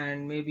nodes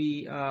and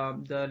maybe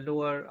the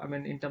lower, I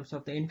mean, in terms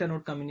of the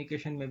internode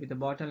communication, maybe the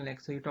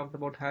bottleneck. So you talked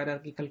about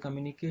hierarchical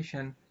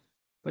communication,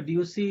 but do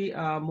you see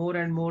more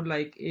and more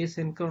like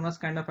asynchronous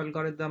kind of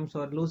algorithms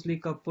or loosely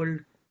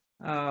coupled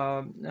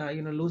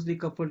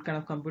kind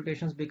of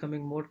computations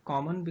becoming more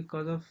common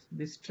because of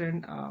this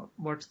trend?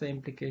 What's the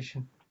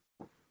implication?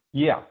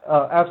 Yeah,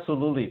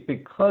 absolutely.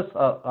 Because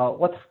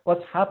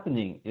what's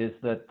happening is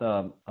that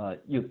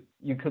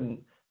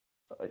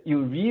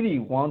you really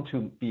want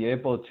to be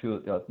able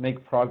to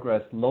make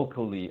progress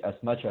locally as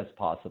much as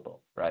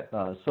possible, right?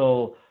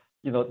 So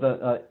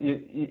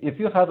if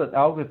you have an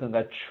algorithm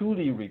that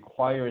truly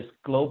requires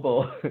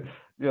global,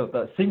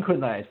 the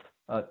synchronized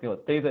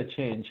data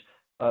change,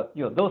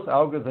 those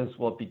algorithms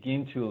will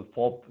begin to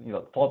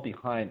fall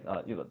behind,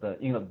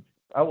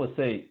 I would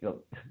say,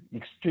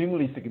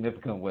 extremely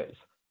significant ways.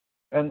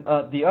 And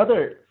the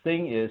other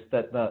thing is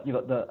that,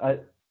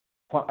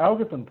 from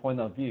algorithm point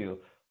of view,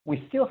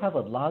 we still have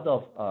a lot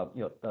of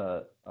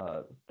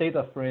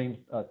data frames,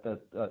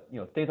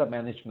 data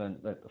management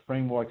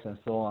frameworks and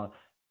so on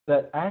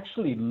that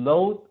actually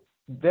load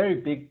very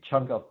big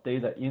chunk of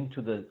data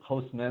into the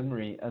host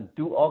memory and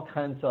do all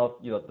kinds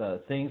of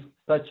the things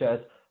such as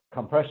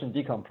compression,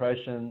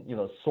 decompression,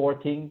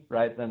 sorting,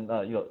 right, and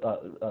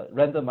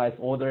randomized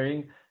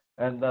ordering,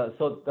 and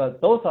so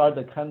those are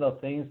the kind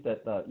of things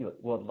that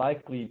will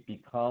likely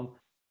become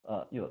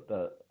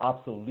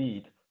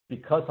obsolete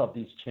because of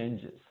these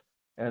changes.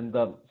 And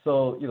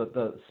so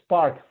the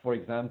Spark, for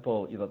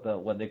example,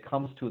 when it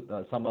comes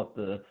to some of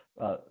the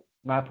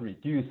map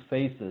reduced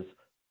phases,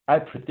 I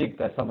predict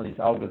that some of these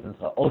algorithms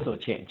will also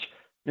change,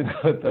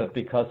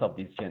 because of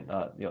these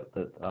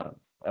the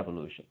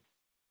evolution.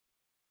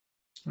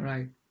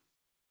 Right.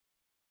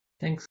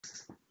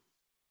 Thanks.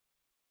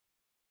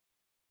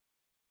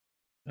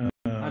 Are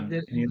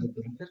there any other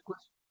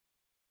questions?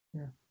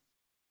 Yeah.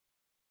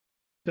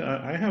 So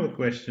I have a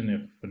question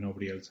if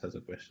nobody else has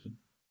a question.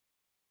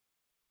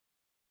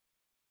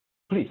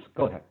 Please,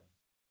 go ahead.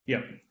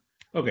 Yeah.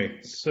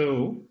 Okay.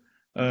 So,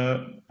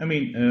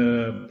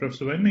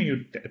 Professor Wen-mei,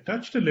 you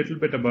touched a little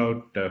bit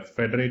about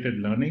federated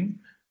learning.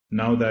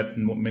 Now that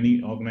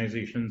many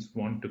organizations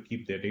want to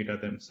keep their data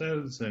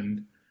themselves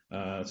and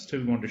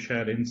still want to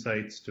share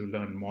insights to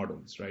learn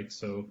models, right?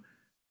 So,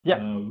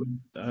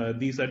 with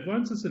these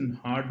advances in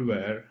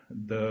hardware,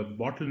 the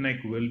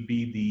bottleneck will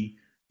be the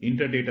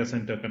inter-data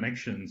center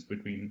connections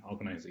between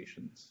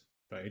organizations,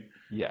 right?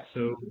 Yes.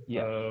 So,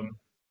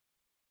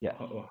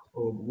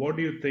 what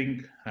do you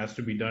think has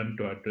to be done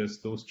to address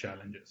those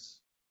challenges?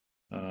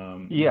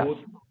 Both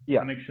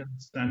connection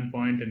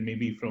standpoint and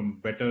maybe from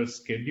better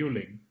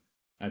scheduling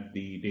at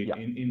the data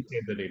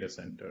inside the data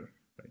center,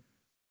 right?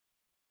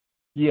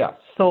 Yeah.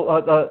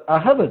 So I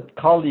have a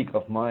colleague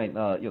of mine,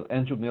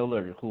 Andrew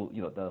Miller,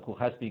 who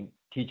has been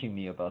teaching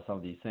me about some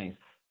of these things.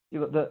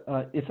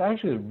 It's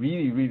actually a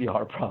really, really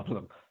hard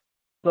problem.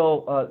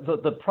 So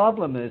the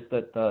problem is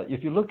that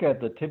if you look at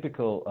the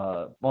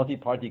typical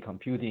multi-party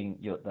computing,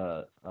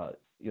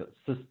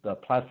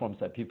 platforms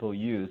that people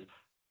use,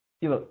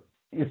 you know,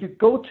 if you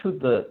go to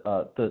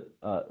the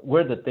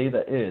where the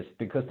data is,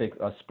 because they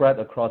are spread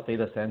across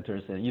data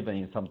centers and even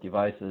in some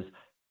devices,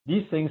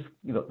 these things,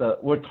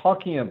 we're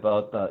talking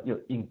about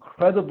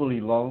incredibly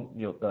long,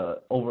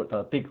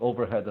 the big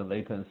overhead and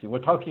latency. We're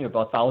talking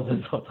about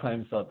thousands of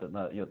times of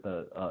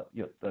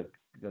the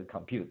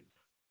compute.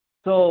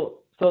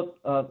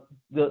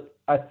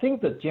 I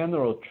think the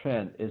general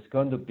trend is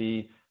going to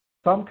be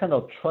some kind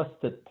of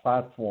trusted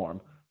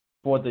platform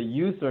for the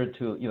user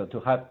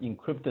to have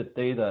encrypted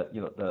data,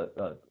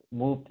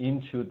 moved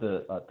into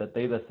the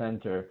data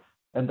center,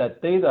 and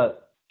that data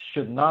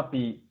should not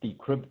be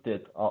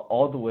decrypted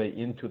all the way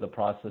into the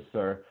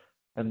processor.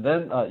 And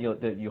then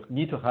you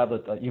need to have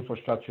an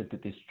infrastructure to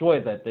destroy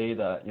that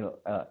data,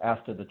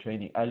 after the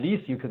training. At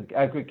least you can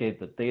aggregate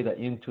the data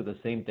into the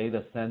same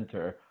data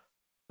center.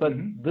 But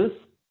this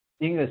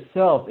in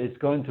itself is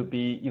going to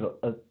be,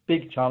 a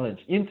big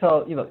challenge.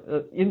 Intel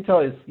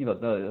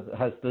is,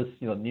 has this,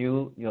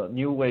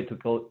 new way to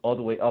go all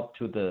the way up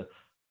to the,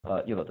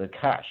 the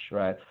cache,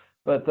 right?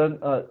 But then,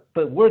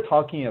 but we're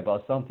talking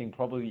about something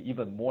probably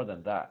even more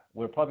than that.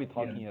 We're probably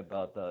talking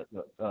about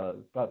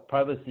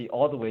privacy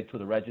all the way to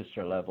the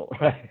register level,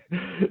 right?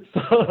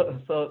 So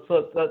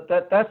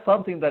that's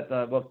something that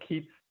will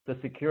keep the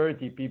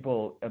security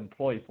people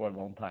employed for a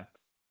long time.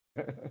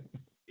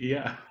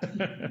 Yeah.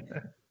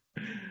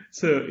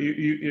 So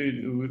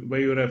were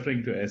you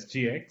referring to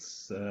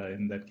SGX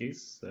in that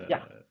case?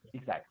 Yeah,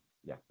 exactly.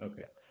 Yeah.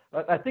 Okay.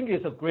 Yeah. I think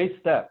it's a great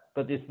step,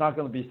 but it's not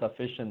going to be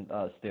sufficient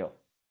still.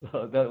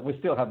 We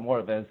still have more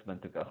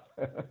advancement to go.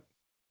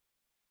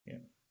 Yeah.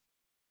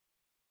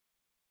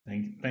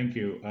 Thank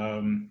you.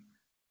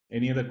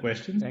 Any other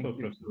questions for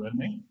Professor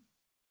Wen-mei?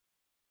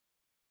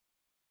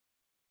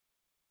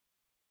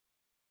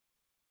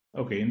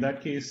 Okay, in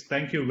that case,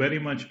 thank you very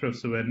much,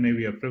 Professor Wen-mei.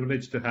 We are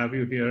privileged to have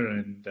you here,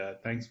 and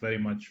thanks very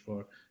much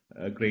for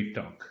a great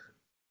talk.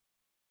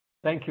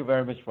 Thank you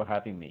very much for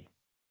having me.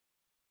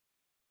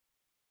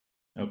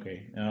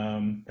 Okay,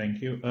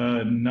 thank you.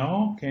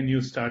 Now, can you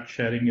start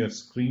sharing your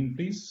screen,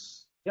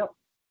 please? Yep.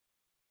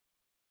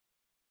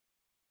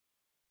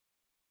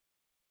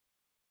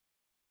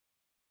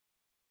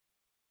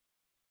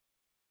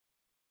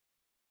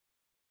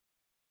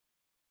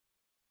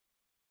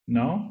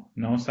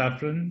 Now,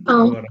 Saffron?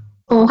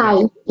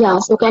 Hi. Yeah,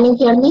 so can you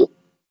hear me?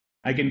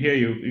 I can hear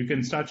you. You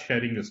can start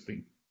sharing your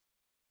screen.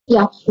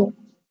 Yeah, sure.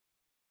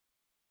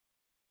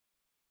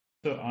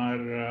 So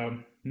our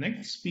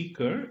next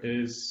speaker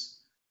is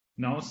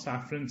now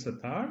Saffron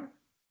Sattar,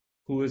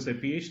 who is a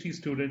PhD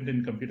student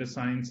in computer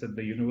science at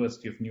the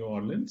University of New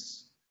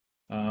Orleans.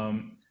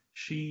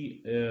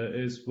 She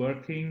is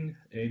working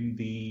in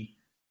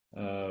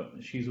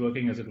she's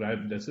working as a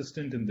graduate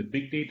assistant in the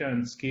Big Data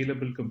and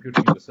Scalable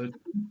Computing Research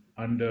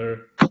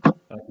under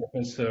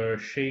Professor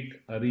Sheikh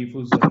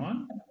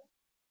Arifuzzaman,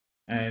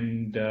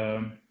 and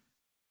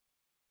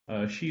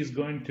she's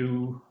going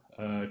to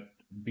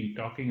be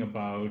talking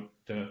about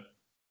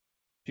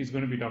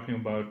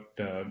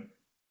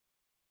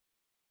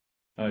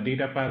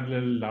data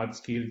parallel,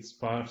 large-scale,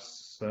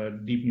 sparse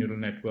deep neural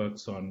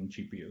networks on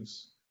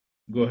GPUs.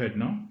 Go ahead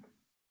now.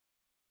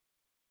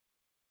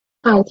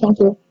 Hi, thank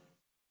you.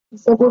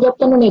 So good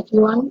afternoon,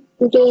 everyone.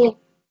 Today,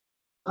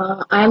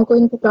 I am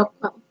going to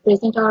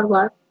present our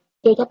work,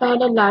 data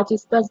parallel large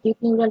sparse deep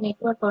neural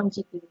network on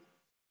GPU.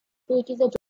 So it is a